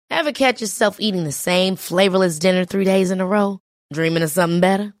Ever catch yourself eating the same flavorless dinner 3 days in a row? Dreaming of something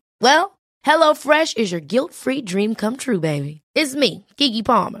better? Well, HelloFresh is your guilt-free dream come true, baby. It's me, Keke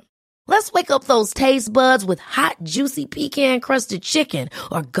Palmer. Let's wake up those taste buds with hot, juicy pecan-crusted chicken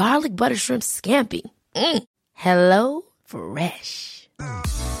or garlic butter shrimp scampi. Hello Fresh.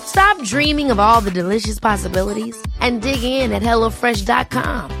 Stop dreaming of all the delicious possibilities and dig in at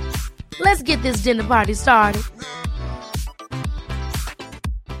HelloFresh.com. Let's get this dinner party started.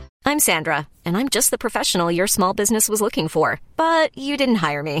 I'm Sandra, and I'm just the professional your small business was looking for. But you didn't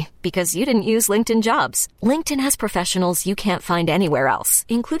hire me because you didn't use LinkedIn Jobs. LinkedIn has professionals you can't find anywhere else,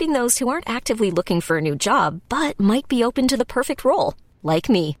 including those who aren't actively looking for a new job, but might be open to the perfect role, like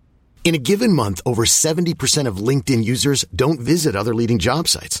me. In a given month, over 70% of LinkedIn users don't visit other leading job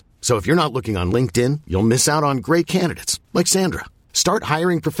sites. So if you're not looking on LinkedIn, you'll miss out on great candidates like Sandra. Start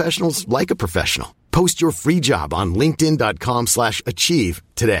hiring professionals like a professional. Post your free job on linkedin.com/achieve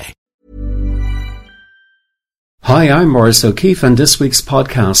today. Hi, I'm Maurice O'Keefe, and this week's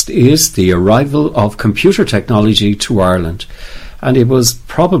podcast is the arrival of computer technology to Ireland. And it was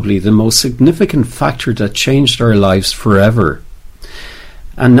probably the most significant factor that changed our lives forever.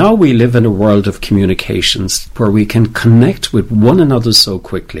 And now we live in a world of communications where we can connect with one another so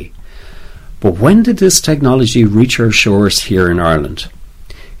quickly. But when did this technology reach our shores here in Ireland?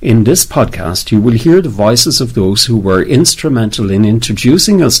 In this podcast, you will hear the voices of those who were instrumental in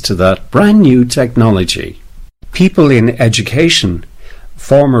introducing us to that brand new technology. People in education.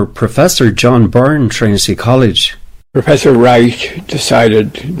 Former Professor John Byrne, Trinity College. Professor Wright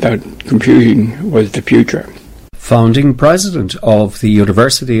decided that computing was the future. Founding President of the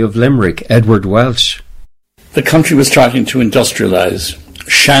University of Limerick, Edward Welch. The country was starting to industrialise.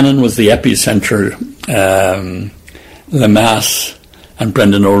 Shannon was the epicentre. Lemass and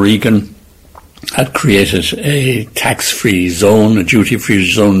Brendan O'Regan had created a tax-free zone, a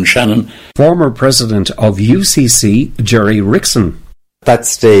duty-free zone in Shannon. Former President of UCC, Jerry Rickson. At that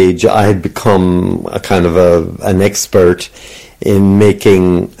stage, I had become a kind of an expert in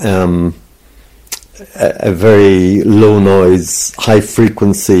making a very low-noise,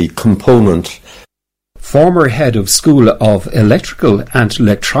 high-frequency component. Former Head of School of Electrical and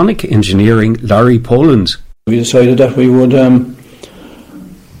Electronic Engineering, Larry Poland. We decided that we would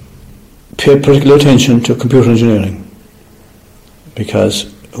pay particular attention to computer engineering because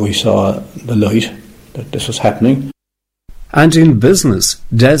we saw the light that this was happening. And in business,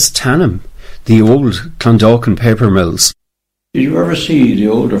 Des Tanham, the old Clondalkin paper mills. Did you ever see the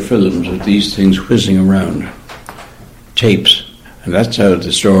older films of these things whizzing around? Tapes. And that's how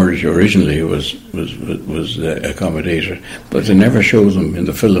the storage originally was accommodated. But they never showed them in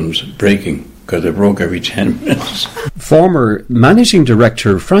the films breaking, because they broke every 10 minutes. Former Managing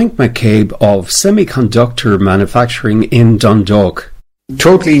Director Frank McCabe of Semiconductor Manufacturing in Dundalk.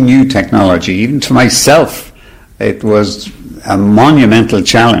 Totally new technology. Even to myself, it was a monumental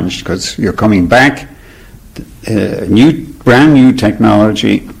challenge, because you're coming back, brand new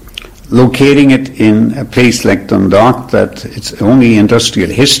technology, locating it in a place like Dundalk that its only industrial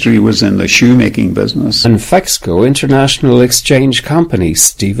history was in the shoemaking business. And Fexco International Exchange Company,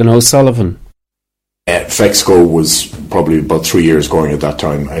 Stephen O'Sullivan. Fexco was probably about 3 years going at that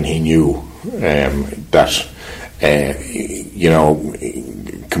time, and he knew that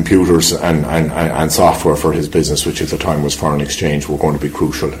computers and software for his business, which at the time was foreign exchange, were going to be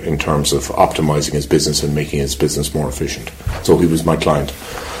crucial in terms of optimising his business and making his business more efficient. So he was my client.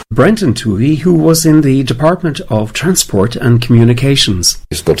 Brendan Toohey, who was in the Department of Transport and Communications.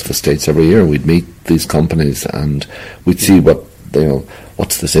 We used to go to the States every year. We'd meet these companies and we'd see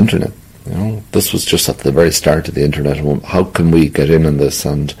what's this internet? This was just at the very start of the internet. How can we get in on this?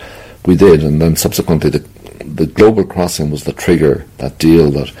 And we did. And then subsequently, the Global Crossing was the trigger, that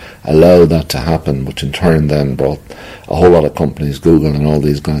deal that allowed that to happen, which in turn then brought a whole lot of companies, Google and all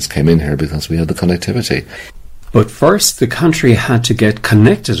these guys came in here because we had the connectivity. But first, the country had to get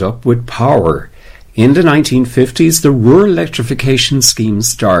connected up with power. In the 1950s, the rural electrification scheme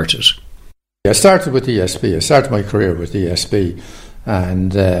started. I started with ESB. I started my career with ESB,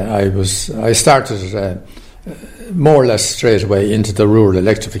 and I started more or less straight away into the rural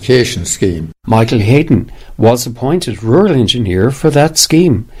electrification scheme. Michael Hayden was appointed rural engineer for that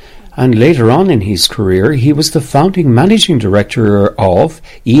scheme, and later on in his career, he was the founding managing director of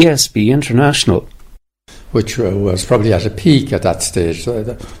ESB International, which was probably at a peak at that stage. So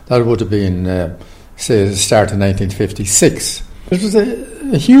that would have been, say, the start of 1956. It was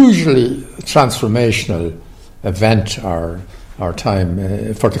a hugely transformational event our time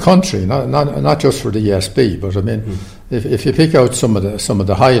for the country, not just for the ESB, but I mean, if you pick out some of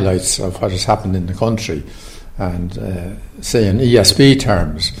the highlights of what has happened in the country, and say in ESB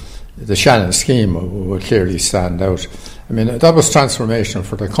terms, the Shannon scheme would clearly stand out. I mean, that was transformational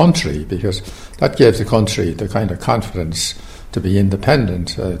for the country because that gave the country the kind of confidence to be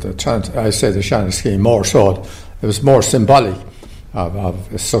independent. I say the Shannon scheme more so, it was more symbolic of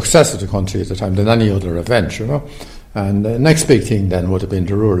the success of the country at the time than any other event, you know. And the next big thing then would have been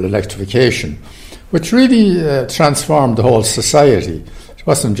the rural electrification, which really transformed the whole society. It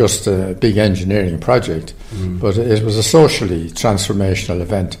wasn't just a big engineering project, but it was a socially transformational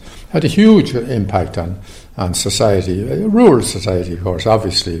event. Had a huge impact on society, rural society, of course,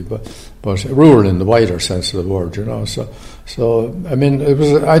 obviously, but rural in the wider sense of the word, you know. So I mean, it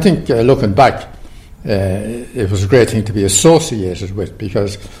was. I think looking back, it was a great thing to be associated with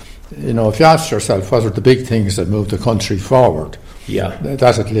because, you know, if you ask yourself what are the big things that moved the country forward,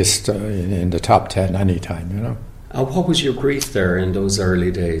 that at least in the top 10 any time, you know. What was your brief there in those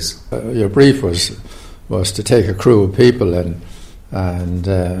early days? Your brief was to take a crew of people and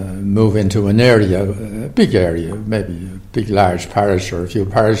move into an area, a big area, maybe a big large parish or a few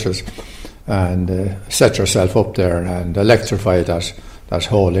parishes, and set yourself up there and electrify that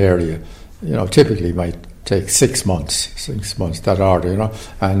whole area. You know, typically might take 6 months, that order, you know.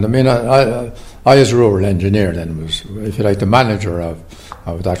 And I mean, I as a rural engineer then was, if you like, the manager of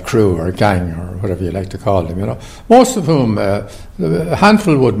that crew or gang or whatever you like to call them, you know. Most of whom, a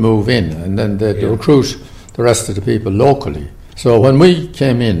handful would move in and then they'd recruit the rest of the people locally. So when we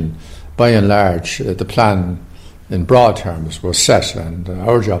came in, by and large, the plan in broad terms was set and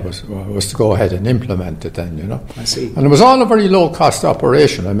our job was to go ahead and implement it then, you know. I see. And it was all a very low-cost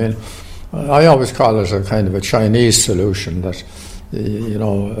operation. I mean, I always call it a kind of a Chinese solution that, you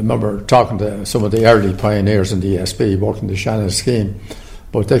know, I remember talking to some of the early pioneers in the ESB working the Shannon scheme,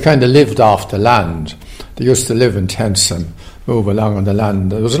 but they kind of lived off the land. They used to live in tents and move along on the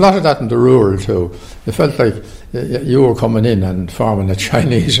land. There was a lot of that in the rural too. It felt like you were coming in and forming a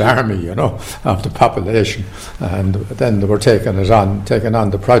Chinese army, you know, of the population, and then they were taking on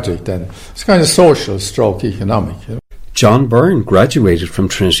the project then. It's kind of social stroke economic, you know. John Byrne graduated from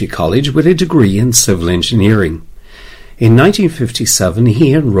Trinity College with a degree in civil engineering. In 1957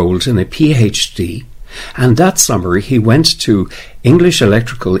 he enrolled in a PhD, and that summer he went to English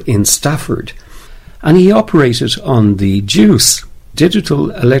Electrical in Stafford, and he operated on the DEUCE,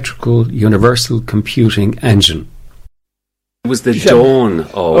 Digital Electrical Universal Computing Engine. It was the dawn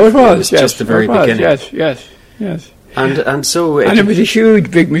of it was just the very beginning. Yes. And so it was a huge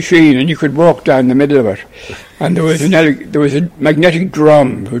big machine, and you could walk down the middle of it. And there was a magnetic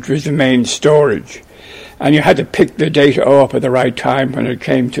drum, which was the main storage, and you had to pick the data up at the right time when it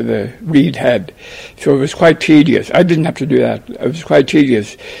came to the read head. So it was quite tedious. I didn't have to do that. It was quite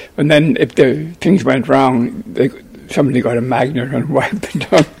tedious. And then if the things went wrong, somebody got a magnet and wiped it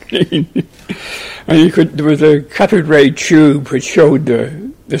down clean. And there was a cathode ray tube which showed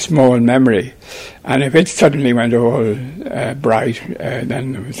the small memory, and if it suddenly went all bright,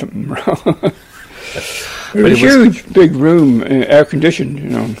 then there was something wrong. It was a huge, big room, air-conditioned, you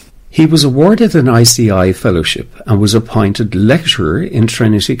know. He was awarded an ICI fellowship and was appointed lecturer in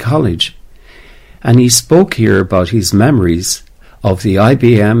Trinity College. And he spoke here about his memories of the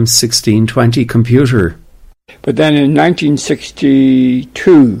IBM 1620 computer. But then in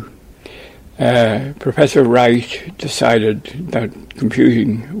 1962, Professor Wright decided that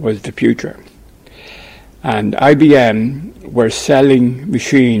computing was the future. And IBM were selling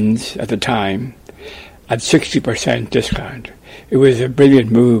machines at the time at 60% discount. It was a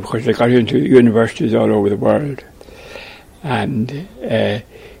brilliant move because they got into universities all over the world. And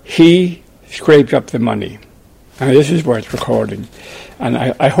he scraped up the money. Now this is worth recording. And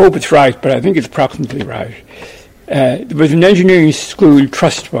I hope it's right, but I think it's approximately right. There was an engineering school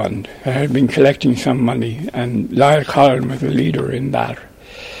trust fund that had been collecting some money, and Lyle Collin was the leader in that.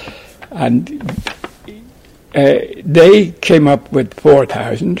 And they came up with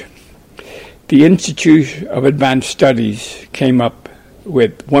 4,000. The Institute of Advanced Studies came up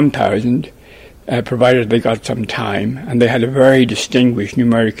with 1,000, provided they got some time, and they had a very distinguished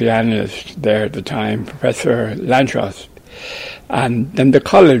numerical analyst there at the time, Professor Lanchos. And then the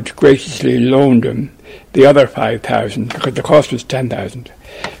college graciously loaned him the other 5,000, because the cost was 10,000,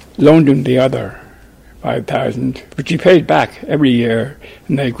 loaned him the other 5,000, which he paid back every year,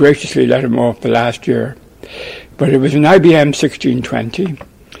 and they graciously let him off the last year. But it was an IBM 1620.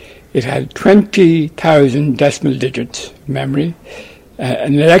 It had 20,000 decimal digits memory,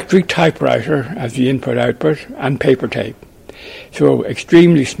 an electric typewriter as the input-output, and paper tape. So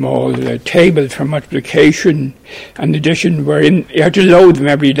extremely small. The tables for multiplication and addition were in. You had to load them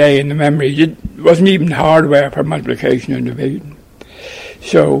every day in the memory. It wasn't even hardware for multiplication and division.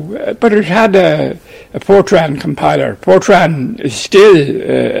 So, but it had a a Fortran compiler. Fortran is still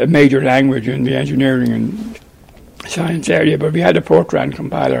a major language in the engineering and science area, but we had a Fortran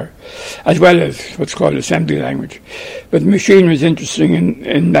compiler as well as what's called assembly language. But the machine was interesting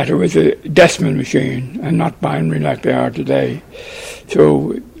in that it was a decimal machine and not binary like they are today.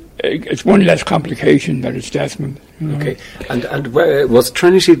 So it's one less complication that it's decimal. Okay. And was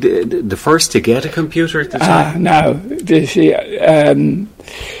Trinity the first to get a computer at the time? No. They see, at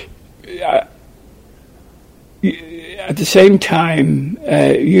the same time,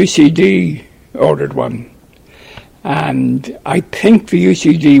 UCD ordered one. And I think the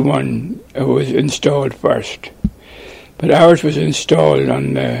UCD one was installed first. But ours was installed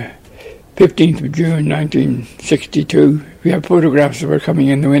on the 15th of June 1962. We have photographs of her coming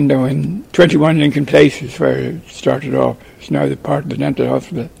in the window in 21 Lincoln Place is where it started off. It's now the part of the dental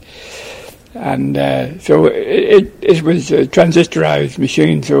hospital. And so it was a transistorized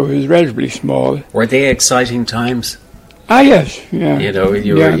machine, so it was relatively small. Were they exciting times? Yes, yeah. You know,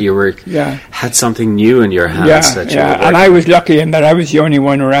 you were had something new in your hands. And I was lucky in that I was the only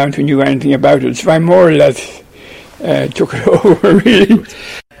one around who knew anything about it, so I more or less took it over, really.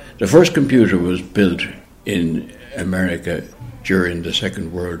 The first computer was built in America during the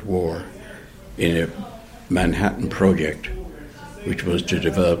Second World War in a Manhattan project, which was to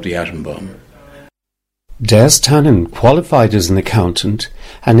develop the atom bomb. Des Tannen qualified as an accountant,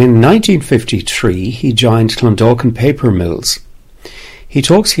 and in 1953 he joined Clondalkin Paper Mills. He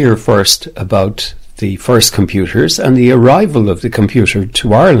talks here first about the first computers and the arrival of the computer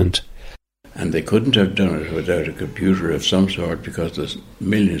to Ireland. And they couldn't have done it without a computer of some sort because there's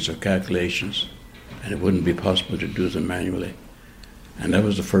millions of calculations and it wouldn't be possible to do them manually. And that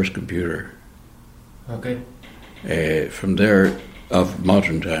was the first computer. Okay. From there, of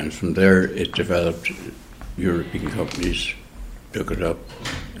modern times, from there it developed. European companies took it up,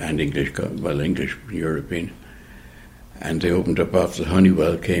 and English, European. And they opened up after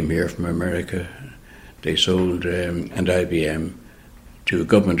Honeywell came here from America. They sold, and IBM, to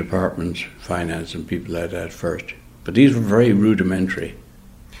government departments, finance and people like that first. But these were very rudimentary.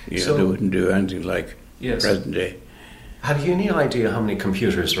 They wouldn't do anything like present day. Have you any idea how many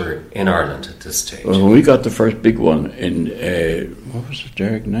computers were in Ireland at this stage? Well, when we got the first big one in, what was it,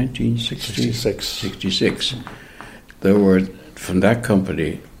 Derek, 1966? There were, from that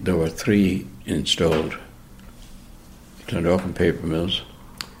company, there were 3 installed. Clondalkin Paper Mills,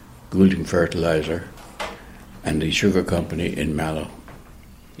 Goulding Fertilizer, and the sugar company in Mallow.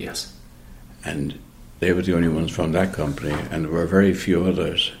 Yes. And they were the only ones from that company, and there were very few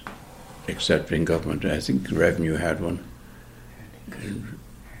others, except in government. I think Revenue had one.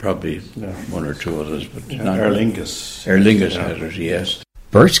 Probably one or two others, but not Aer Lingus. Aer Lingus had it, yes.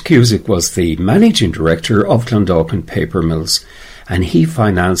 Bert Cusick was the managing director of Clondalkin Paper Mills, and he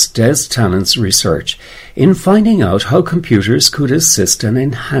financed Des Tannen's research in finding out how computers could assist and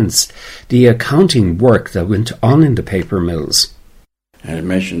enhance the accounting work that went on in the paper mills. And I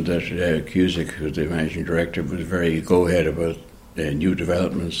mentioned that Cusick, who was the managing director, was very go-ahead about new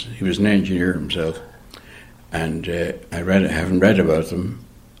developments. He was an engineer himself. And having read about them,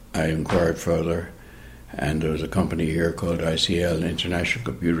 I inquired further, and there was a company here called ICL, International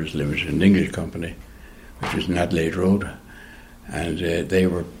Computers Limited, an English company, which was in Adelaide Road, and they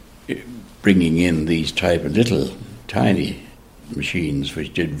were bringing in these type of little, tiny machines,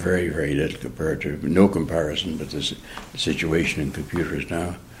 which did very, very little compared to, no comparison with the situation in computers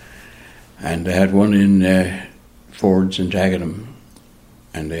now. And they had one in Ford's in Dagenham,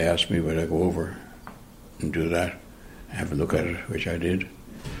 and they asked me would I go over and do that, have a look at it, which I did.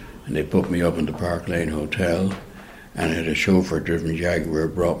 And they put me up in the Park Lane Hotel, and I had a chauffeur-driven Jaguar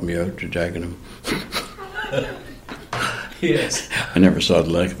brought me out to Dagenham. Yes. I never saw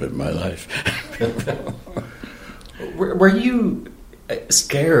the like of it in my life. Were you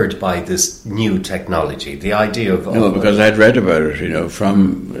scared by this new technology, the idea of... No, because I'd read about it,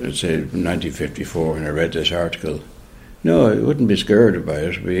 from, let's say, 1954, when I read this article. No, I wouldn't be scared about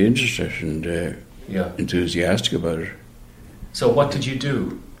it. I'd be interested and enthusiastic about it. So what did you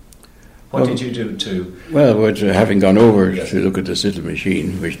do? What did you do to... Well, having gone over to look at this little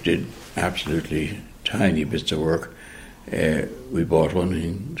machine, which did absolutely tiny bits of work, we bought one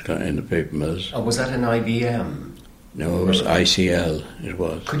in the paper mills. Oh, was that an IBM? No, it was ICL, it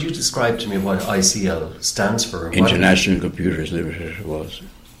was. Could you describe to me what ICL stands for? International Computers Limited, it was.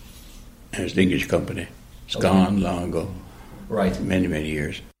 And it's an English company. It's gone long ago. Right. Many, many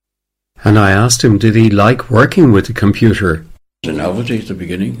years. And I asked him, did he like working with the computer? It was a novelty at the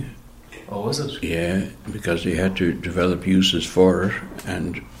beginning. Oh, was it? Yeah, because he had to develop uses for it,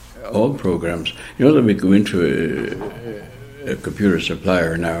 and all programs. You know that we go into a computer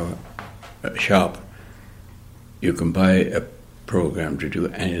supplier now, a shop, you can buy a program to do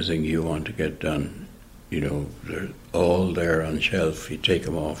anything you want to get done. You know, they're all there on shelf. You take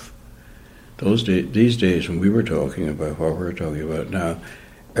them off. These days, when we were talking about what we're talking about now,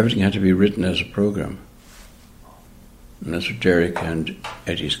 everything had to be written as a program. And that's what Derek and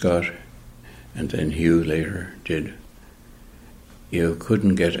Eddie Scott, and then Hugh later, did. You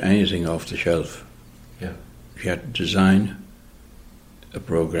couldn't get anything off the shelf. Yeah. You had to design a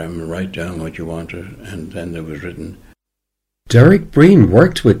program and write down what you wanted, and then it was written. Derek Breen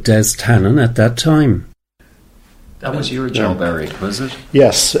worked with Des Tannen at that time. That was your job, Eric, was it?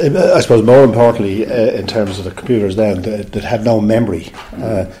 Yes, I suppose more importantly, in terms of the computers then, that had no memory,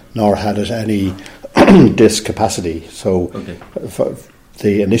 nor had it any disk capacity. So for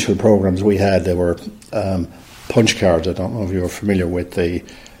the initial programs we had, they were punch cards. I don't know if you were familiar with the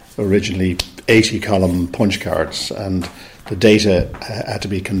originally 80-column punch cards, and the data had to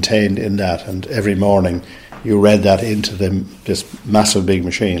be contained in that, and every morning you read that into this massive big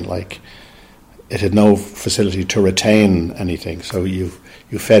machine. Like, it had no facility to retain anything, so you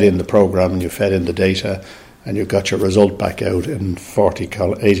fed in the program and you fed in the data, and you got your result back out in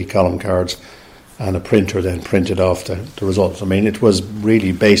 80-column cards, and a printer then printed off the results. I mean, it was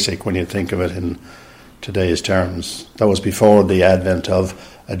really basic when you think of it in today's terms. That was before the advent of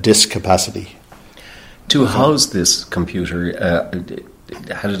a disk capacity. To house this computer,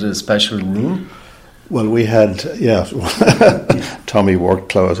 had it a special room? Well, we had, Tommy worked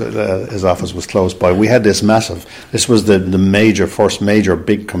close, his office was close by. We had this was the first major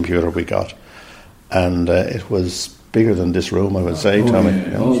big computer we got. And it was bigger than this room, I would say, Tommy.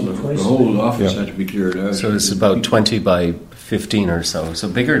 Yeah. The whole office had to be cleared out. So it's about 20 by 15 or so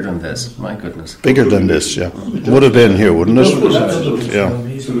bigger than this, my goodness. Bigger than this, yeah. It would have been here, wouldn't it? Yeah.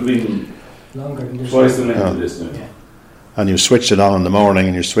 It would have been twice the length of this now. Yeah. And you switched it on in the morning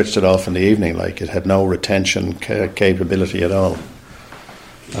and you switched it off in the evening. Like, it had no retention capability at all.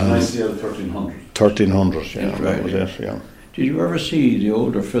 And I see 1300. 1300, yeah. Right. That was it, yeah. Did you ever see the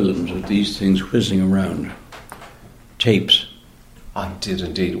older films of these things whizzing around? Tapes. I did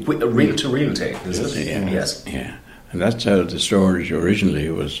indeed. Reel-to-reel tape, is it? Yeah. Yes. Yeah. And that's how the storage originally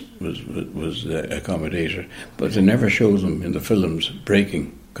was accommodated. But they never showed them in the films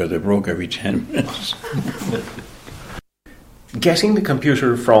breaking, because they broke every 10 minutes. Getting the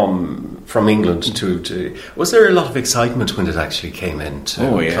computer from England to was there a lot of excitement when it actually came into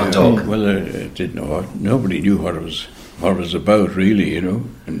Clondalkin? Well, it didn't know. Nobody knew what it was about, really, you know,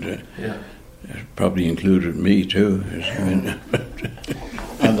 and it probably included me too.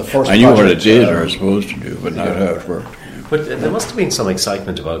 And the first I knew what it did or was supposed to do, but not how it worked. But there must have been some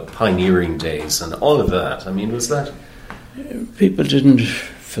excitement about pioneering days and all of that. I mean, was that people didn't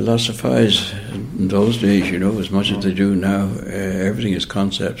philosophize in those days, you know, as much as they do now. Everything is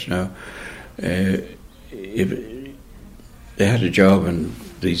concepts now. If they had a job and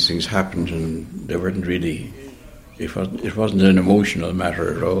these things happened, and they weren't really. It wasn't an emotional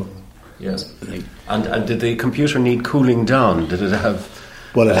matter at all. Yes. And did the computer need cooling down? Did it have?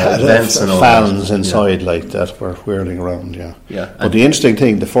 Well, it had vents and all fans that? like that were whirling around. Yeah. Yeah. But the interesting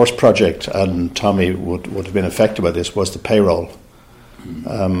thing, the first project, and Tommy would have been affected by this, was the payroll.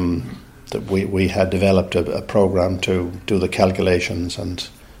 That we had developed a program to do the calculations, and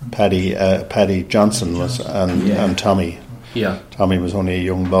Paddy Johnson was and Tommy. Yeah. Tommy was only a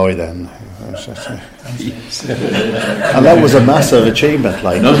young boy then. And that was a massive achievement.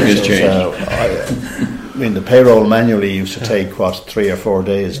 Like, nothing has changed. I mean, the payroll manually used to take 3 or 4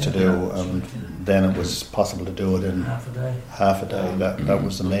 days to do, and then it was possible to do it in half a day. That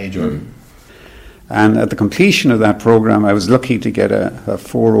was the major. And at the completion of that program, I was lucky to get a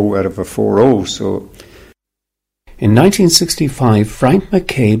 4.0 out of a 4.0. So, in 1965, Frank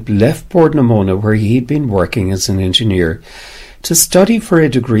McCabe left Pordenamona, where he had been working as an engineer, to study for a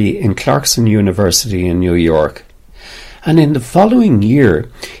degree in Clarkson University in New York. And in the following year,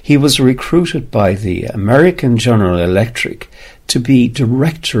 he was recruited by the American General Electric to be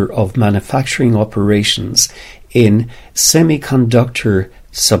Director of Manufacturing Operations in semiconductor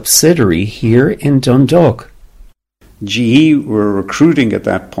subsidiary here in Dundalk. GE were recruiting at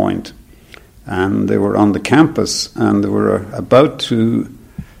that point, and they were on the campus, and they were about to,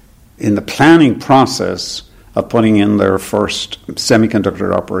 in the planning process of putting in their first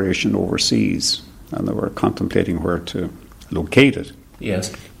semiconductor operation overseas, and they were contemplating where to locate it.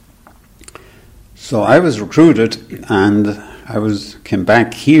 Yes. So I was recruited, and came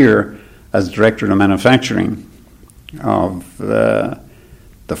back here as Director of Manufacturing of the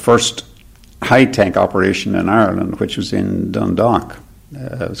first high-tech operation in Ireland, which was in Dundalk.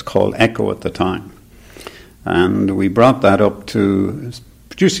 It was called ECHO at the time. And we brought that up to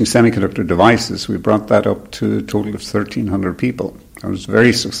producing semiconductor devices, we brought that up to a total of 1,300 people. It was a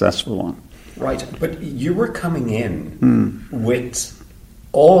very successful one. Right, but you were coming in with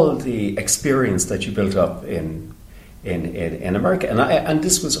all the experience that you built up in America, and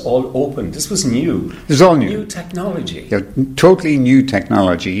this was all open. This was new. It was all new. New technology. Yeah, totally new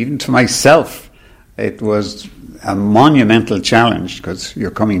technology. Even to myself, it was a monumental challenge because you're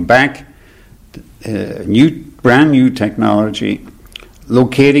coming back, brand new technology,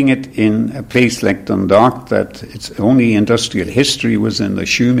 locating it in a place like Dundalk that its only industrial history was in the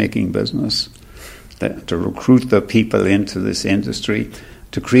shoemaking business, to recruit the people into this industry,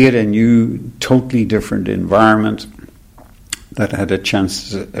 to create a new, totally different environment that had a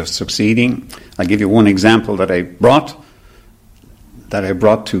chance of succeeding. I'll give you one example that I brought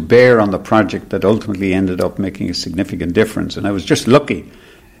to bear on the project that ultimately ended up making a significant difference. And I was just lucky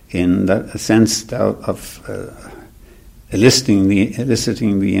in the sense of eliciting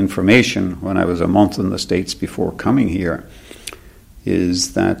the information when I was a month in the States before coming here,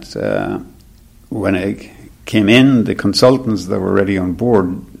 is that when I came in, the consultants that were already on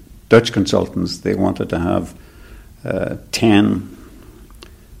board, Dutch consultants, they wanted to have 10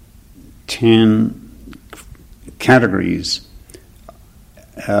 categories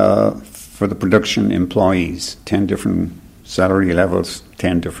for the production employees, 10 different salary levels,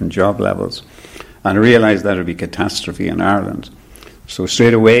 10 different job levels. And I realised that would be a catastrophe in Ireland. So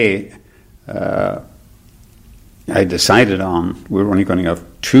straight away, I decided we were only going to have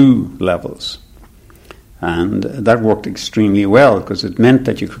 2 levels. And that worked extremely well because it meant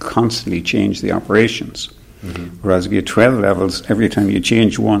that you could constantly change the operations. Mm-hmm. Whereas if you had 12 levels, every time you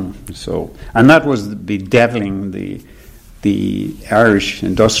change one. And that was bedeviling the Irish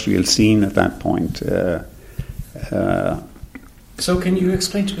industrial scene at that point. So can you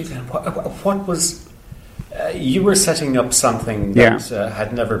explain to me then, what was... you were setting up something that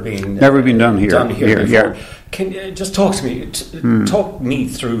had never been done here before. Yeah. Can you just talk to me, talk me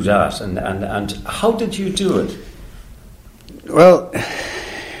through that, and how did you do it? Well,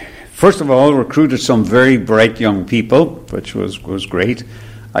 first of all, recruited some very bright young people, which was great.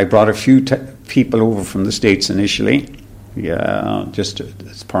 I brought a few people over from the States initially, just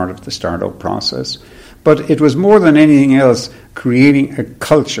as part of the startup process. But it was more than anything else creating a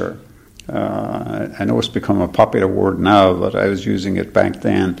culture. I know it's become a popular word now, but I was using it back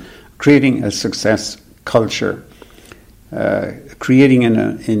then. Creating a success culture, creating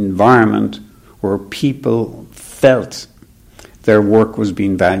an environment where people felt their work was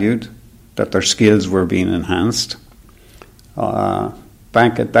being valued, that their skills were being enhanced.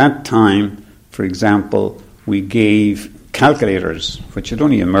 Back at that time, for example, we gave calculators, which had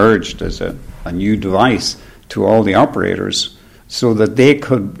only emerged as a new device, to all the operators so that they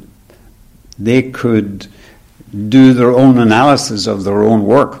could do their own analysis of their own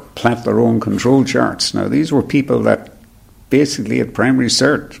work, plot their own control charts. Now, these were people that basically had primary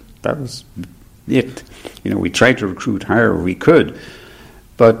cert. That was it. We tried to recruit however we could.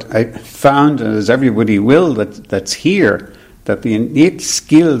 But I found, as everybody will that's here, that the innate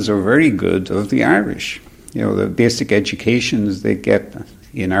skills are very good of the Irish. The basic educations they get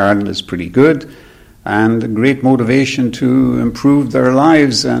in Ireland is pretty good, and a great motivation to improve their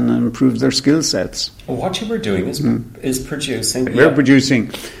lives and improve their skill sets. Well, what you were doing is producing... We're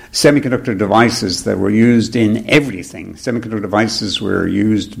producing semiconductor devices that were used in everything. Semiconductor devices were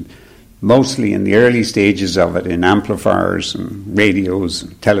used mostly in the early stages of it in amplifiers and radios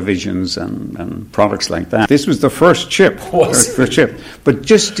and televisions and products like that. This was the first chip. First chip. But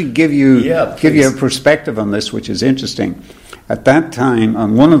just to give you a perspective on this, which is interesting, at that time,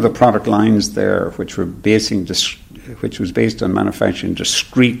 on one of the product lines there, which was based on manufacturing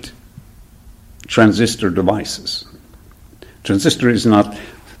discrete transistor devices. Transistor is not...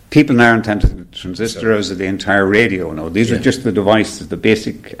 People now intend to transistor as the entire radio. No, these are just the devices, the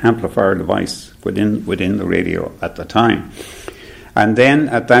basic amplifier device within the radio at the time. And then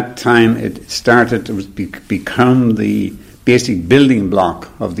at that time, it started to become the basic building block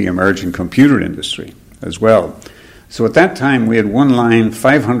of the emerging computer industry as well. So at that time, we had one line,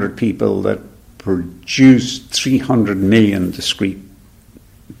 500 people that produced 300 million discrete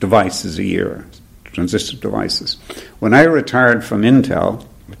devices a year, transistor devices. When I retired from Intel,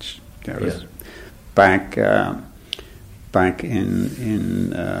 which was back in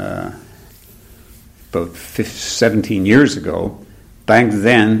about 17 years ago, back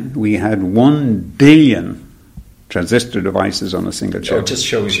then we had 1 billion transistor devices on a single chip. It just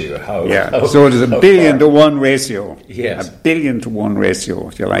shows you how... So it is a billion to one ratio. Yes. A billion to one ratio,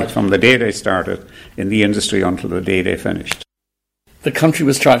 if you like, from the day they started in the industry until the day they finished. The country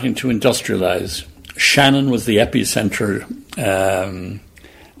was starting to industrialise. Shannon was the epicenter.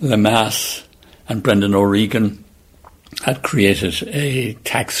 Lemass and Brendan O'Regan had created a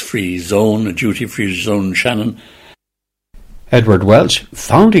tax-free zone, a duty-free zone in Shannon. Edward Welch,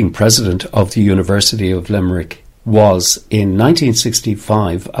 founding president of the University of Limerick, was in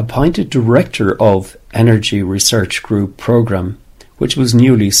 1965 appointed director of Energy Research Group Programme, which was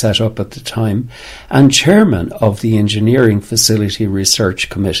newly set up at the time, and chairman of the Engineering Facility Research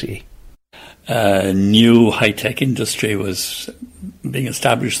Committee. A new high-tech industry was being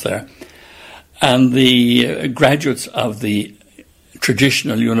established there, and the graduates of the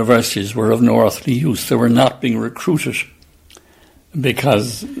traditional universities were of no earthly use. They were not being recruited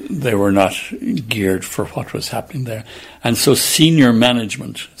because they were not geared for what was happening there. And so senior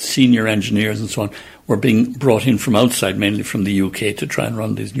management, senior engineers and so on, were being brought in from outside, mainly from the UK, to try and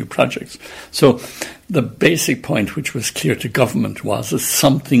run these new projects. So the basic point, which was clear to government, was that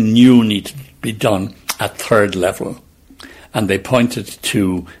something new needed to be done at third level. And they pointed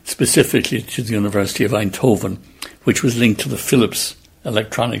specifically to the University of Eindhoven, which was linked to the Philips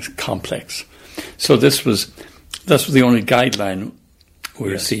electronics complex. So that was the only guideline we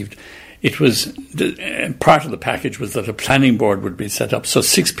received. It was part of the package was that a planning board would be set up. So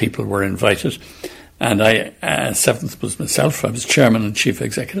 6 people were invited, and seventh was myself. I was chairman and chief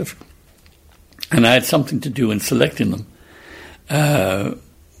executive, and I had something to do in selecting them.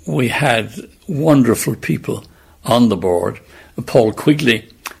 We had wonderful people on the board. Paul Quigley,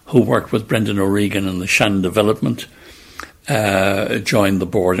 who worked with Brendan O'Regan in the Shannon development, joined the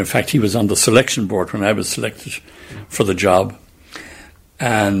board. In fact, he was on the selection board when I was selected for the job.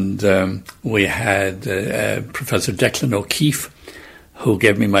 And we had Professor Declan O'Keefe, who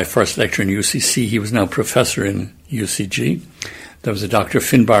gave me my first lecture in UCC. He was now professor in UCG. There was a Dr.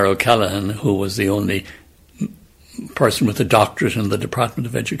 Finbar O'Callaghan, who was the only person with a doctorate in the Department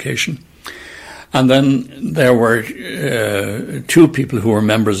of Education. And then there were 2 people who were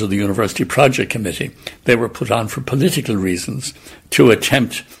members of the University Project Committee. They were put on for political reasons to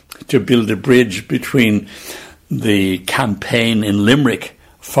attempt to build a bridge between the campaign in Limerick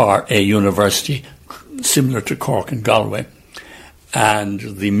for a university similar to Cork and Galway, and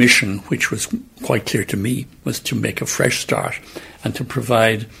the mission, which was quite clear to me, was to make a fresh start and to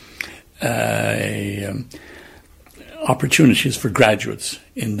provide opportunities for graduates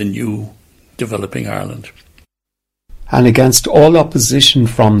in the new developing Ireland. And against all opposition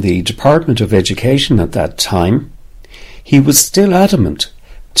from the Department of Education at that time, he was still adamant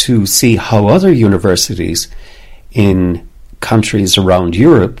to see how other universities in countries around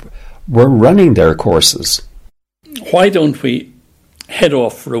Europe were running their courses. Why don't we head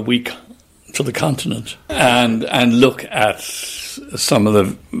off for a week to the continent and look at some of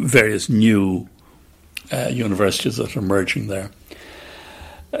the various new universities that are emerging there?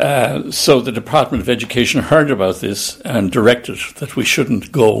 So the Department of Education heard about this and directed that we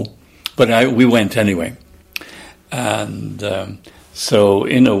shouldn't go, but we went anyway. And so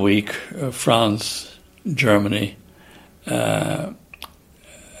in a week, France, Germany,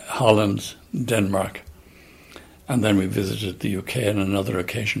 Holland, Denmark, and then we visited the UK on another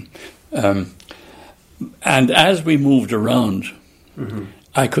occasion. And as we moved around,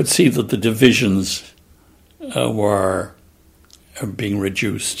 I could see that the divisions were being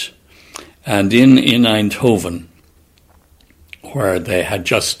reduced. And in Eindhoven, where they had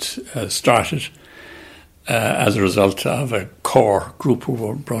just started as a result of a core group who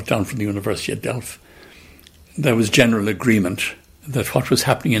were brought down from the University of Delft, there was general agreement that what was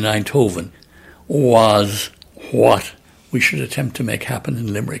happening in Eindhoven was what we should attempt to make happen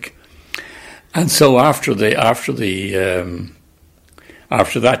in Limerick. And so after that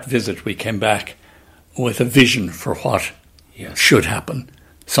visit, we came back with a vision for what should happen.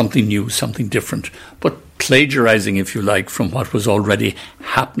 Something new, something different, but plagiarizing, if you like, from what was already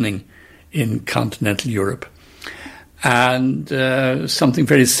happening in continental Europe. And something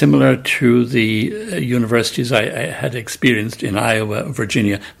very similar to the universities I had experienced in Iowa,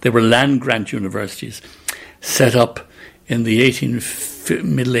 Virginia. They were land-grant universities set up in the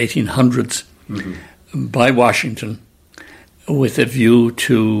middle 1800s by Washington with a view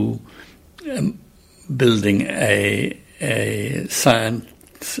to building a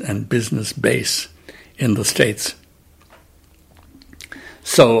science and business base in the States.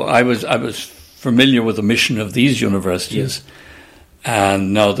 So I was familiar with the mission of these universities,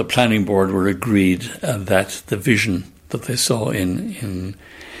 and now the planning board were agreed that the vision that they saw in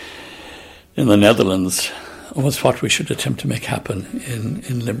the Netherlands was what we should attempt to make happen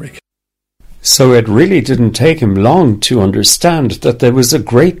in Limerick. So it really didn't take him long to understand that there was a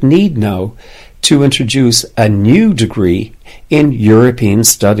great need now to introduce a new degree in European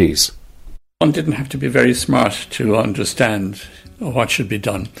studies. One didn't have to be very smart to understand what should be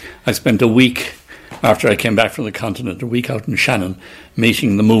done. I spent a week after I came back from the continent, a week out in Shannon,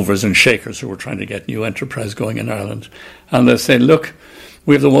 meeting the movers and shakers who were trying to get new enterprise going in Ireland. And they said, look,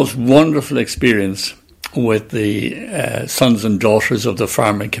 we have the most wonderful experience with the sons and daughters of the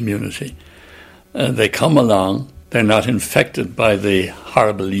farming community. They come along, they're not infected by the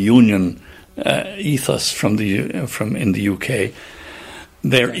horrible union ethos from in the UK.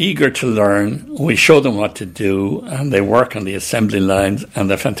 They're eager to learn. We show them what to do, and they work on the assembly lines, and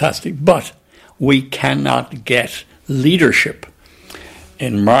they're fantastic. But we cannot get leadership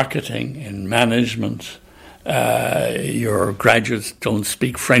in marketing, in management. Your graduates don't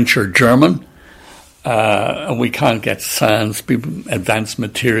speak French or German. And we can't get science, advanced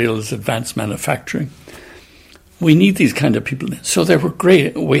materials, advanced manufacturing. We need these kind of people. So they were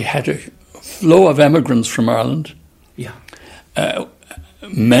great. We had a flow of immigrants from Ireland. Yeah.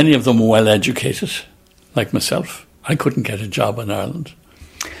 Many of them well educated, like myself. I couldn't get a job in Ireland.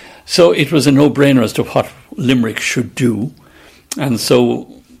 So it was a no-brainer as to what Limerick should do. And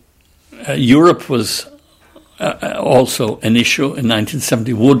so Europe was also an issue in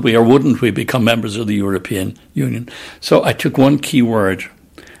 1970. Would we or wouldn't we become members of the European Union? So I took one key word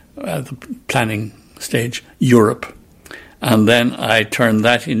at the planning stage, Europe. And then I turned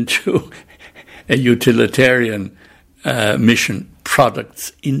that into a utilitarian mission,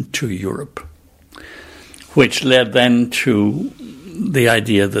 products into Europe, which led then to the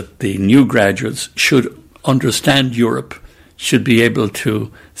idea that the new graduates should understand Europe, should be able to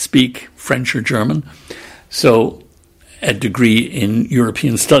speak French or German. So a degree in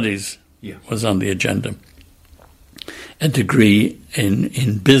European studies was on the agenda. A degree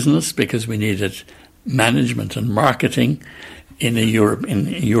in business, because we needed management and marketing in a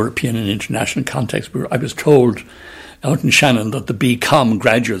European and international context. I was told out in Shannon that the BCom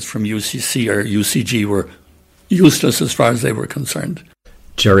graduates from UCC or UCG were useless as far as they were concerned.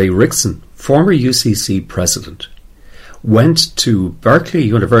 Jerry Rickson, former UCC president, went to Berkeley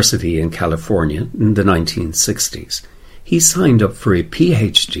University in California in the 1960s. He signed up for a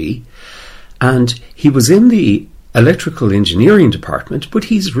PhD, and he was in the electrical engineering department, but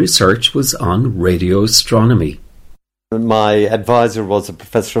his research was on radio astronomy. My advisor was a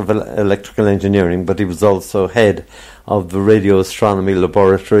professor of electrical engineering, but he was also head of the radio astronomy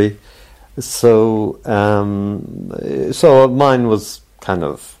laboratory. So mine was kind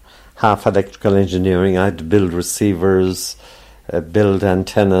of half electrical engineering. I had to build receivers, build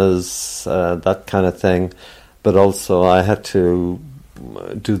antennas, that kind of thing. But also I had to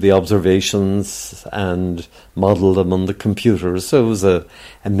do the observations and model them on the computer. So it was a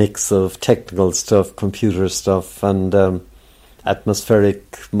mix of technical stuff, computer stuff, and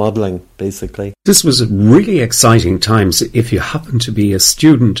atmospheric modelling, basically. This was really exciting times if you happen to be a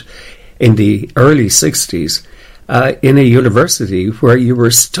student in the early 60s in a university where you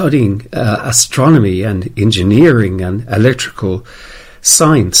were studying astronomy and engineering and electrical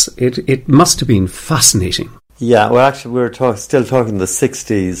science. It must have been fascinating. Yeah, well, actually, we were still talking the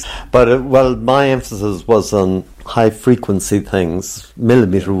 60s, but my emphasis was on high-frequency things.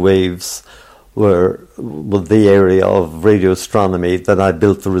 Millimetre waves were the area of radio astronomy that I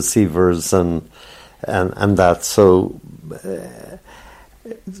built the receivers and that. So,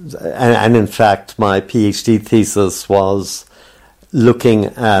 and in fact, my PhD thesis was looking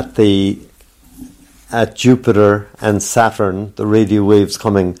at Jupiter and Saturn, the radio waves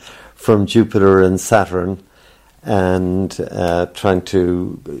coming from Jupiter and Saturn, and trying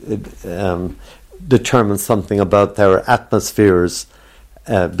to determine something about their atmospheres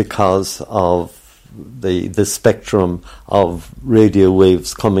because of the spectrum of radio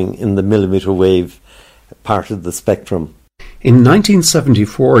waves coming in the millimetre wave part of the spectrum. In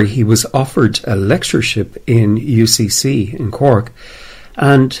 1974, he was offered a lectureship in UCC in Cork,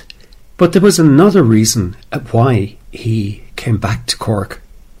 but there was another reason why he came back to Cork.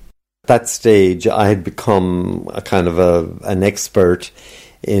 At that stage, I had become a kind of an expert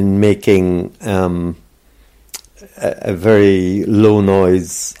in making a very low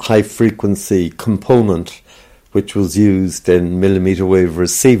noise, high frequency component which was used in millimetre wave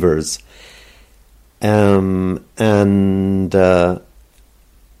receivers. And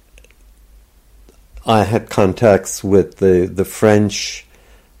I had contacts with the French,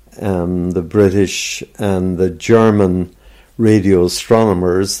 the British and the German radio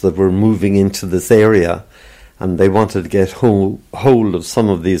astronomers that were moving into this area, and they wanted to get hold of some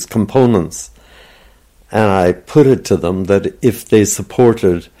of these components. And I put it to them that if they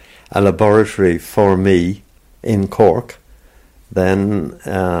supported a laboratory for me in Cork, then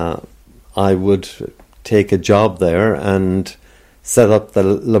I would take a job there and set up the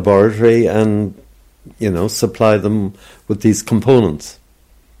laboratory and, supply them with these components.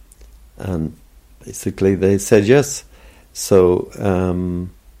 And basically they said yes. So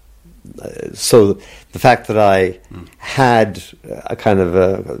the fact that I had a kind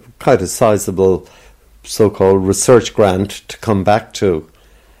of quite a sizable so-called research grant to come back to,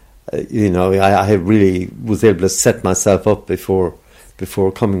 I really was able to set myself up before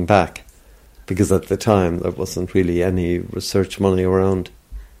coming back, because at the time there wasn't really any research money around.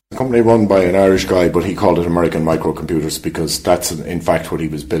 A company run by an Irish guy, but he called it American Microcomputers because that's in fact what he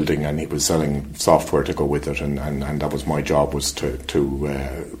was building, and he was selling software to go with it, and that was my job, was to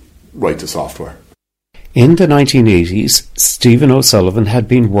write the software. In the 1980s, Stephen O'Sullivan had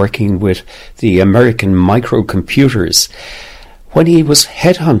been working with the American Microcomputers when he was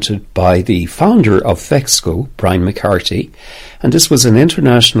headhunted by the founder of Fexco, Brian McCarthy, and this was an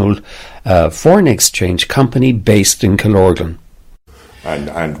international foreign exchange company based in Killorglin.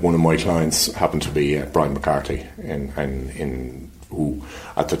 And one of my clients happened to be Brian McCarthy, who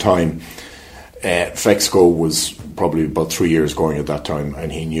at the time, Fexco was probably about 3 years going at that time,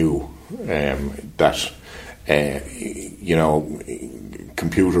 and he knew that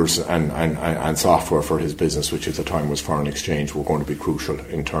computers and software for his business, which at the time was foreign exchange, were going to be crucial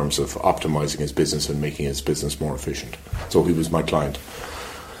in terms of optimising his business and making his business more efficient. So he was my client.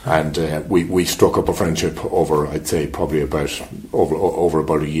 And we struck up a friendship over, I'd say, probably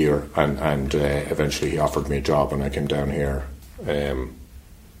about a year, and eventually he offered me a job, and I came down here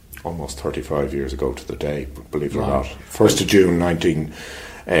almost 35 years ago to the day, believe it or not. 1st of June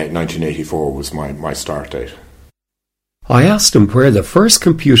 1984 was my start date. I asked him where the first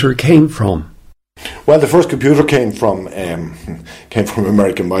computer came from. Well, the first computer came from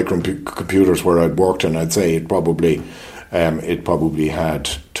American Microcomputers, where I'd worked, and I'd say it probably had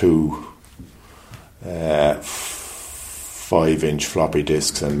two 5-inch floppy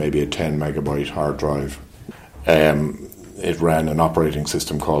disks and maybe a 10 megabyte hard drive. It ran an operating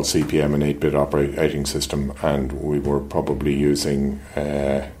system called CP/M, an 8-bit operating system, and we were probably using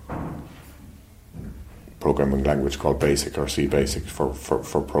programming language called BASIC or C BASIC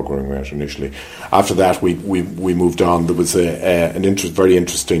for programming it initially. After that, we moved on. There was a very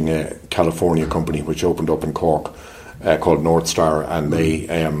interesting California company which opened up in Cork called North Star, and they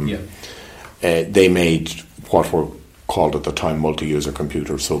made what were called at the time multi-user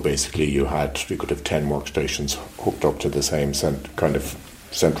computers. So basically, you could have 10 workstations hooked up to the same kind of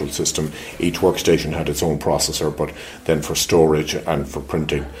central system. Each workstation had its own processor, but then for storage and for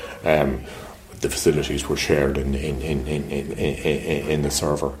printing, the facilities were shared in the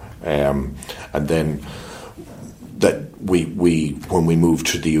server, and then that when we moved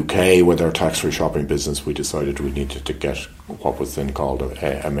to the UK with our tax-free shopping business, we decided we needed to get what was then called a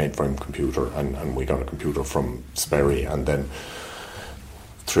mainframe computer, and we got a computer from Sperry, and then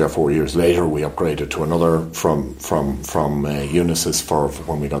 3 or 4 years later we upgraded to another from Unisys for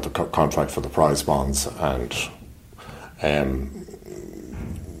when we got the contract for the prize bonds, and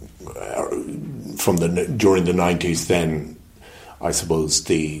during the 90s, then I suppose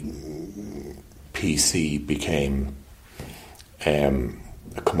the PC became a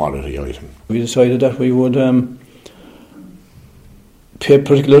commodity item. We decided that we would pay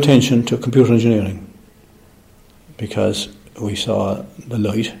particular attention to computer engineering, because we saw the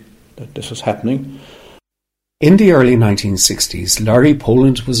light that this was happening. In the early 1960s, Larry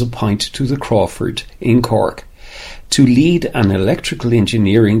Poland was appointed to the Crawford in Cork to lead an electrical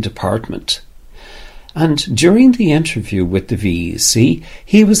engineering department. And during the interview with the VEC,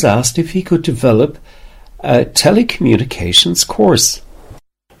 he was asked if he could develop a telecommunications course.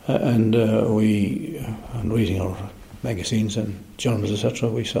 And reading our magazines and journals, etc.,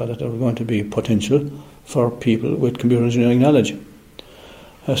 we saw that there was going to be potential for people with computer engineering knowledge.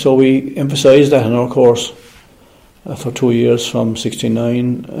 So we emphasised that in our course for 2 years, from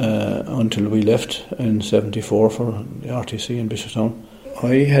 1969 until we left in 1974 for the RTC in Bishopstown.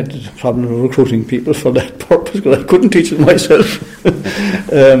 I had a problem with recruiting people for that purpose because I couldn't teach it myself.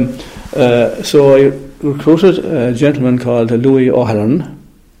 So I recruited a gentleman called Louis O'Halloran,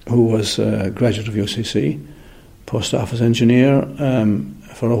 who was a graduate of UCC, post office engineer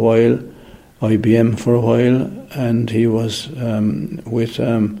for a while, IBM for a while, and he was with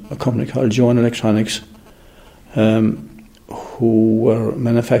a company called Joan Electronics, who were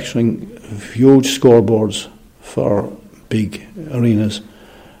manufacturing huge scoreboards for big arenas.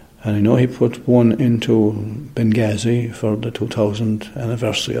 And I know he put one into Benghazi for the 2000th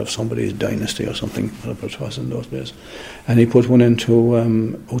anniversary of somebody's dynasty or something, whatever it was in those days. And he put one into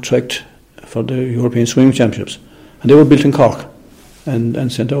Utrecht for the European Swimming Championships. And they were built in Cork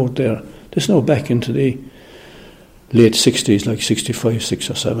and sent out there. This is now back into the late 60s, like 65, 6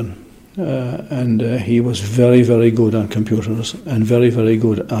 or 7. And he was very, very good on computers and very, very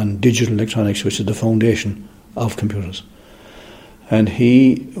good on digital electronics, which is the foundation of computers. And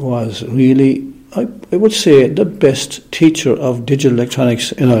he was really, I would say, the best teacher of digital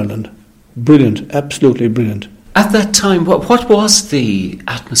electronics in Ireland. Brilliant, absolutely brilliant. At that time, what was the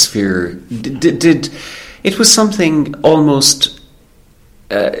atmosphere? Did it was something almost,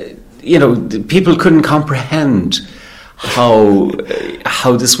 people couldn't comprehend how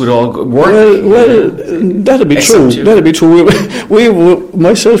this would all work. Well, that'd be true. That'd be true. We were,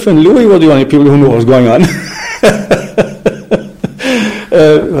 myself and Louis were the only people who knew what was going on.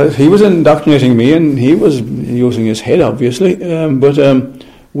 He was indoctrinating me, and he was using his head, obviously. But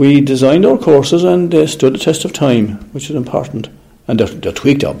we designed our courses, and they stood the test of time, which is important. And they're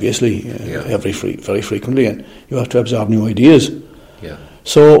tweaked, obviously, very frequently, and you have to absorb new ideas. Yeah.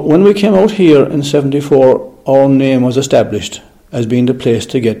 So when we came out here in 74, our name was established as being the place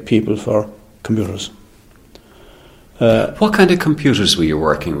to get people for computers. What kind of computers were you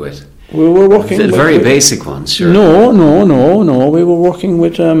working with? We were working with very basic ones, sure. No. We were working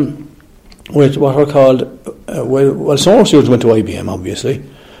with what are called some of our students went to IBM, obviously,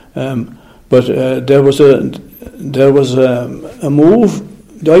 but there was a move.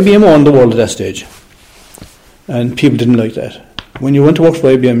 The IBM owned the world at that stage, and people didn't like that. When you went to work for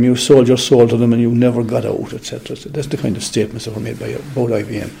IBM, you sold your soul to them, and you never got out, etc. So that's the kind of statements that were made about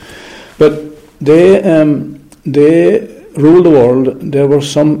IBM. But they ruled the world. There were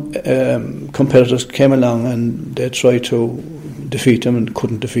some competitors came along, and they tried to defeat them and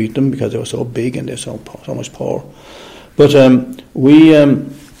couldn't defeat them because they were so big and they had so much power. But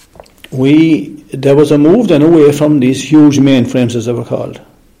there was a move then away from these huge mainframes, as they were called.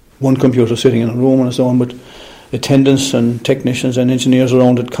 One computer sitting in a room and so on, but attendants and technicians and engineers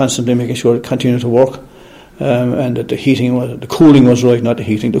around it constantly making sure it continued to work, and that the cooling was right, not the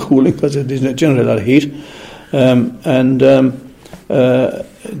heating, the cooling, because it generated a lot of heat,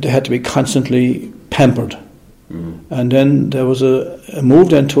 they had to be constantly pampered. And then there was a move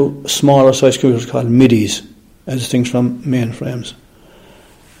then to smaller size computers called MIDIs, as distinct from mainframes.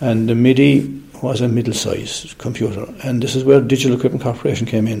 And the MIDI was a middle-sized computer, and this is where Digital Equipment Corporation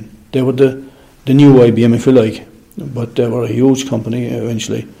came in. They were the new IBM, if you like, but they were a huge company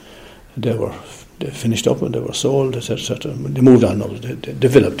eventually. They finished up and they were sold, etc. They moved on, they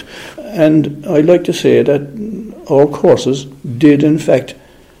developed. And I'd like to say that our courses did, in fact,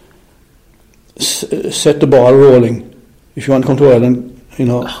 set the ball rolling. If you want to come to Ireland,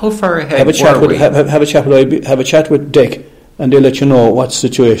 how far ahead have a chat with DEC, and they'll let you know what the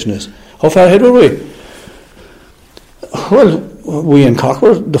situation is. How far ahead were we? Well, we in Cork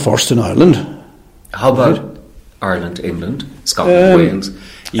were the first in Ireland. How about Ireland, England, Scotland, Wales,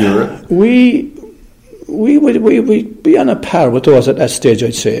 Europe? We would be on a par with those at that stage,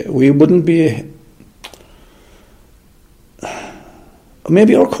 I'd say. We wouldn't be.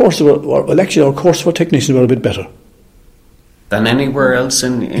 Maybe our courses our courses for technicians were a bit better than anywhere else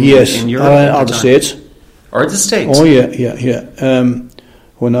in Europe, or the States. Or the States. Oh yeah.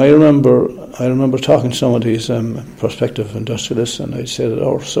 When I remember talking to some of these prospective industrialists, and I'd say that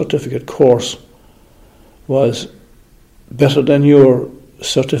our certificate course was better than your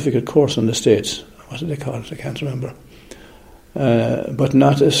certificate course in the States. What did they call it? I can't remember. But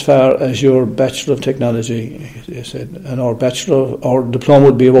not as far as your Bachelor of Technology, they said. And our diploma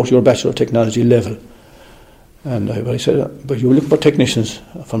would be about your Bachelor of Technology level. And I said, but you look for technicians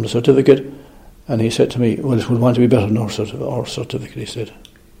from the certificate. And he said to me, well, it would want to be better than our certificate, he said.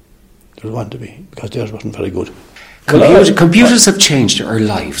 It would want to be, because theirs wasn't very good. Computers have changed our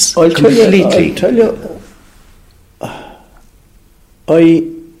lives completely. I'll tell you, I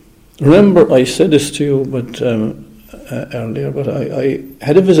remember I said this to you earlier, but I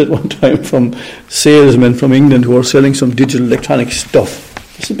had a visit one time from salesmen from England who were selling some digital electronic stuff.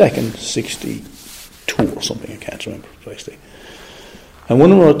 This is back in 62 or something, I can't remember precisely. And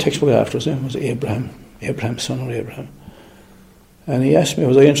one of our textbook after us was Abraham's son or Abraham. And he asked me,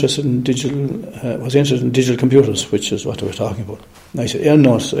 was I interested in digital computers, which is what they were talking about. And I said, yeah,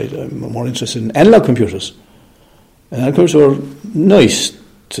 no, I'm more interested in analog computers. And analog computers were nice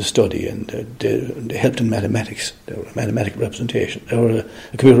to study, and they helped in mathematics. They were a mathematical representation. They were a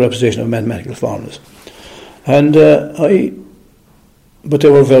computer representation of mathematical formulas. And but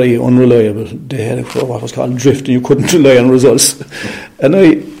they were very unreliable. They had what was called drift, and you couldn't rely on results. And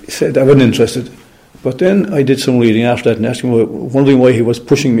I said I wasn't interested. But then I did some reading after that and asked him, wondering why he was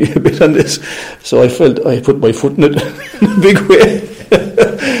pushing me a bit on this. So I felt I put my foot in it in a big way.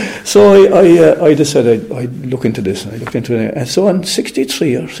 So I decided I'd look into this, and I looked into it. And so in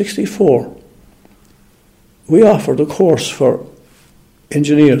 63 or 64, we offered a course for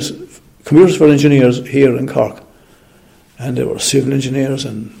engineers, computers for engineers here in Cork. And there were civil engineers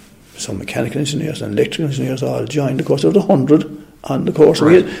and some mechanical engineers and electrical engineers all joined the course. There was 100 on the course.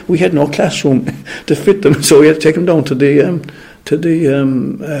 Right. We had no classroom to fit them, so we had to take them down to the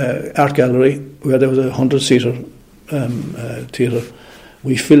art gallery where there was a 100-seater theatre.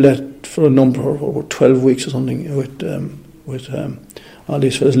 We filled that for a number of over 12 weeks or something with all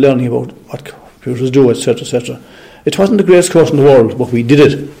these fellas learning about what computers do, etc., etc. It wasn't the greatest course in the world, but we did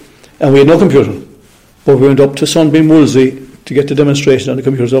it, and we had no computer. But we went up to Sunbeam Wolsey to get the demonstration on the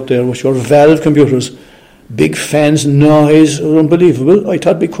computers up there, which were Valve computers. Big fans, noise, it was unbelievable. I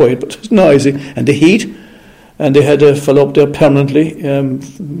thought it'd be quiet, but it was noisy. And the heat, and they had a fellow up there permanently,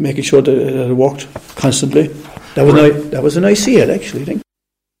 making sure that it worked constantly. That was an ICL, actually, I think.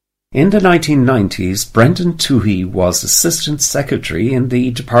 In the 1990s, Brendan Toohey was Assistant Secretary in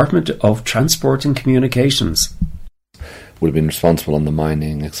the Department of Transport and Communications. Would have been responsible on the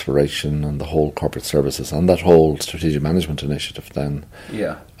mining, exploration and the whole corporate services and that whole strategic management initiative then.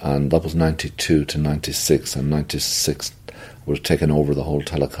 Yeah. And that was 92 to 96, and 96 would have taken over the whole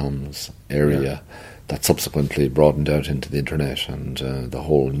telecoms area that subsequently broadened out into the internet and the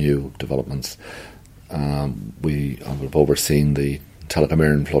whole new developments. I would have overseen the Telecom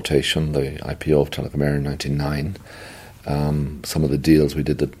Éireann flotation, the IPO of Telecom Éireann in 1999. Some of the deals we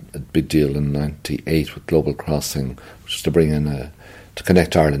did, a big deal in 98 with Global Crossing, which was to bring in to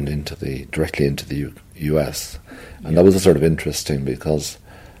connect Ireland directly into the US, and that was sort of interesting because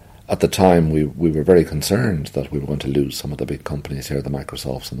at the time we were very concerned that we were going to lose some of the big companies here, the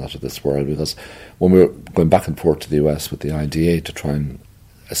Microsofts and that of this world, because when we were going back and forth to the US with the IDA to try and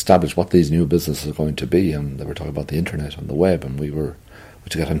establish what these new businesses are going to be, and they were talking about the internet and the web, and we were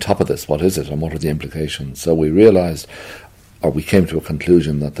to get on top of this, what is it and what are the implications? So we realised, or we came to a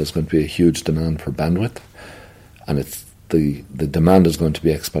conclusion that there's going to be a huge demand for bandwidth, and it's the demand is going to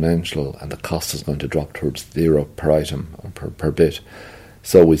be exponential and the cost is going to drop towards zero per item or per bit.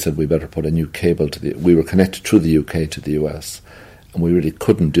 So we said we better put a new cable we were connected through the UK to the US, and we really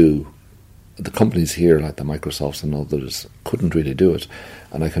couldn't do, the companies here like the Microsofts and others couldn't really do it.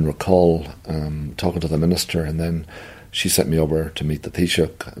 And I can recall talking to the minister, and then she sent me over to meet the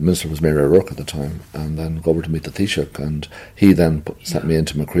Taoiseach. The minister was Mary O'Rourke at the time, and then go over to meet the Taoiseach, and he then sent me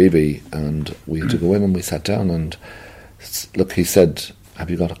into McCreevy, and we had to go in and we sat down, and look, he said, have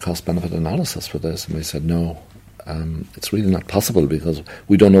you got a cost-benefit analysis for this? And we said, no, it's really not possible because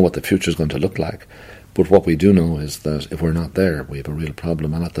we don't know what the future is going to look like. But what we do know is that if we're not there, we have a real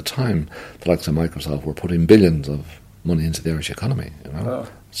problem. And at the time, the likes of Microsoft were putting billions of money into the Irish economy,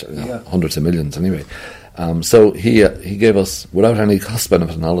 hundreds of millions anyway. So he gave us, without any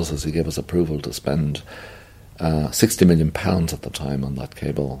cost-benefit analysis, he gave us approval to spend £60 million at the time on that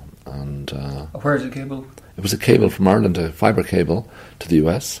cable. And where is the cable? It was a cable from Ireland, a fibre cable to the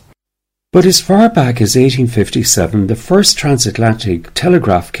US. But as far back as 1857, the first transatlantic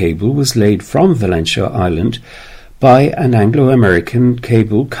telegraph cable was laid from Valentia Island by an Anglo-American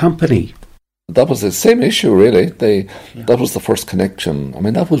cable company. That was the same issue, really. That was the first connection. I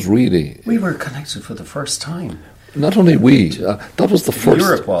mean, that was really... We were connected for the first time. Not only we, that was the first...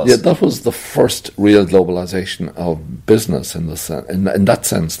 Europe was. Yeah, that was the first real globalisation of business in that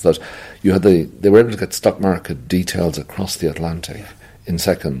sense, that you had they were able to get stock market details across the Atlantic in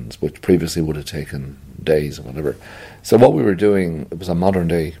seconds, which previously would have taken days or whatever. So what we were doing, it was a modern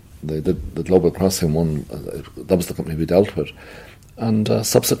day, the Global Crossing one, that was the company we dealt with. And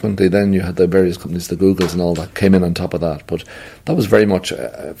subsequently then you had the various companies, the Googles and all that, came in on top of that. But that was very much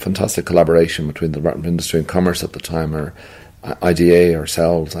a fantastic collaboration between the Department of Industry and Commerce at the time, or IDA,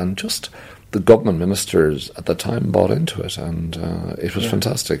 ourselves, and just the government ministers at the time bought into it, and it was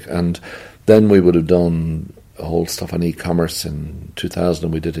fantastic. And then we would have done a whole stuff on e-commerce in 2000,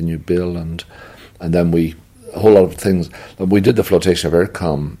 and we did a new bill, and then a whole lot of things. We did the flotation of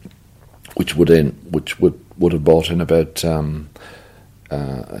Eircom, which would have brought in about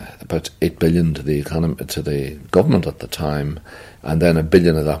 8 billion to the economy, to the government at the time, and then 1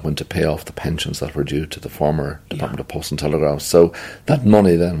 billion of that went to pay off the pensions that were due to the former Department of Post and Telegraph. So that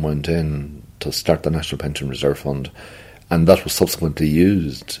money then went in to start the National Pension Reserve Fund, and that was subsequently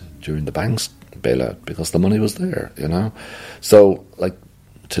used during the bank's bailout because the money was there, you know. So, like,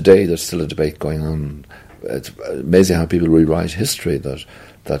 today there's still a debate going on. It's amazing how people rewrite history that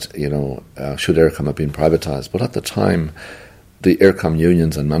you know, should Eircom have been privatised. But at the time, the Eircom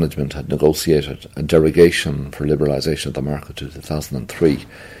unions and management had negotiated a derogation for liberalisation of the market to 2003.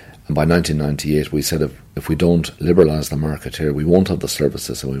 And by 1998, we said if we don't liberalise the market here, we won't have the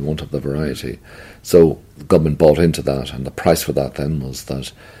services and we won't have the variety. So the government bought into that, and the price for that then was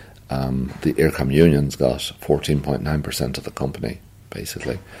that The Eircom unions got 14.9% of the company,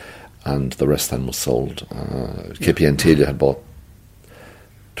 basically, and the rest then was sold. KPN and Telia had bought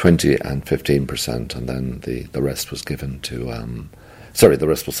 20 and 15%, and then the rest was given to... the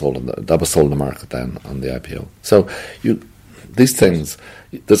rest was sold. That was sold in the market then on the IPO. So these things,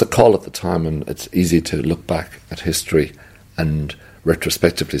 there's a call at the time, and it's easy to look back at history and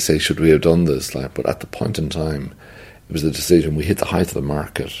retrospectively say, should we have done this? But at the point in time, it was a decision. We hit the height of the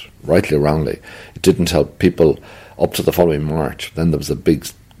market, rightly or wrongly. It didn't help people up to the following March. Then there was a big,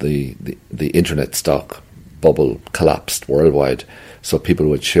 the internet stock bubble collapsed worldwide. So people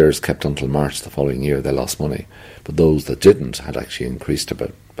with shares kept until March the following year, they lost money. But those that didn't had actually increased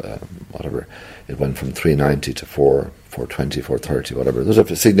about, it went from 390 to 420, 430, whatever. There's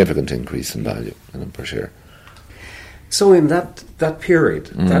a significant increase in value per share. So in that period,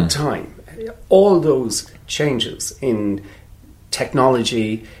 that time, all those changes in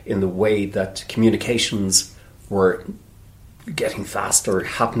technology, in the way that communications were getting faster,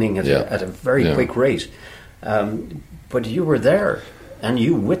 happening at a very quick rate. But you were there and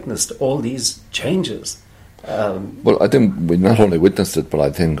you witnessed all these changes. Well, I think we not only witnessed it, but I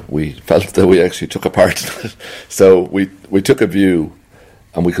think we felt that we actually took a part in it. So we took a view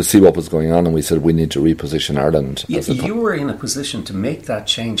and we could see what was going on, and we said we need to reposition Ireland. You were in a position to make that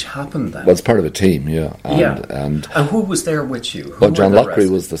change happen then? Well, it's part of a team, yeah. And who was there with you? John Lockery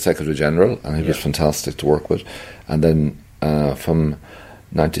was the Secretary General, and he was fantastic to work with. And then from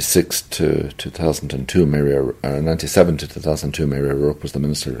 96 to 2002, 97 to 2002, Mary O'Rourke was the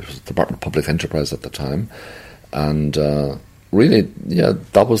Minister of the Department of Public Enterprise at the time. And really,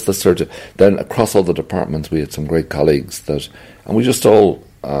 that was the sort of... Then across all the departments, we had some great colleagues and we just all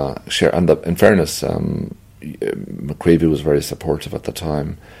share. And in fairness, McCreevy was very supportive at the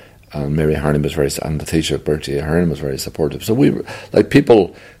time. And Mary Harney was and the Taoiseach Bertie Ahern was very supportive. So we,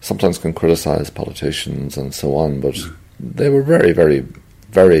 people sometimes can criticise politicians and so on, but they were very, very,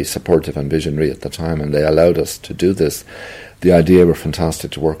 very supportive and visionary at the time, and they allowed us to do this. The idea were fantastic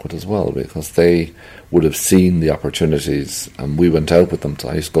to work with as well, because they would have seen the opportunities, and we went out with them.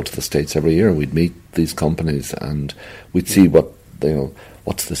 I used to go to the States every year. We'd meet these companies and we'd see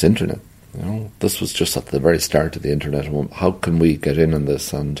what's this internet? This was just at the very start of the internet. How can we get in on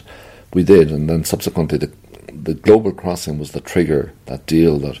this? And we did, and then subsequently the Global Crossing was the trigger, that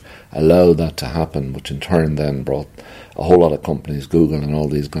deal that allowed that to happen, which in turn then brought a whole lot of companies, Google and all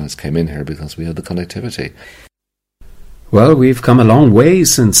these guys came in here because we had the connectivity. Well, we've come a long way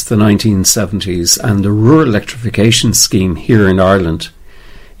since the 1970s and the rural electrification scheme here in Ireland.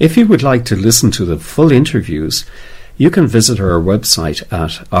 If you would like to listen to the full interviews, you can visit our website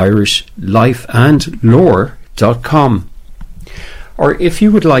at irishlifeandlore.com. Or if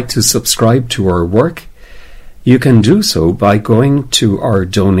you would like to subscribe to our work, you can do so by going to our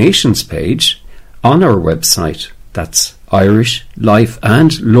donations page on our website. That's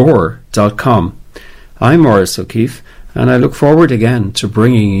irishlifeandlore.com. I'm Maurice O'Keefe, and I look forward again to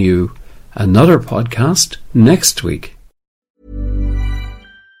bringing you another podcast next week.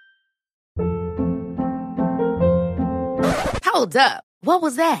 Hold up. What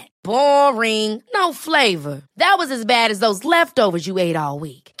was that? Boring. No flavor. That was as bad as those leftovers you ate all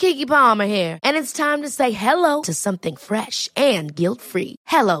week. Keke Palmer here, and it's time to say hello to something fresh and guilt-free.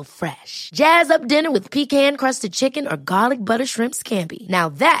 Hello Fresh. Jazz up dinner with pecan-crusted chicken or garlic butter shrimp scampi. Now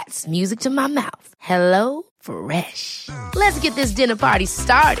that's music to my mouth. Hello Fresh. Let's get this dinner party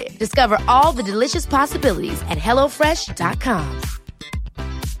started. Discover all the delicious possibilities at HelloFresh.com.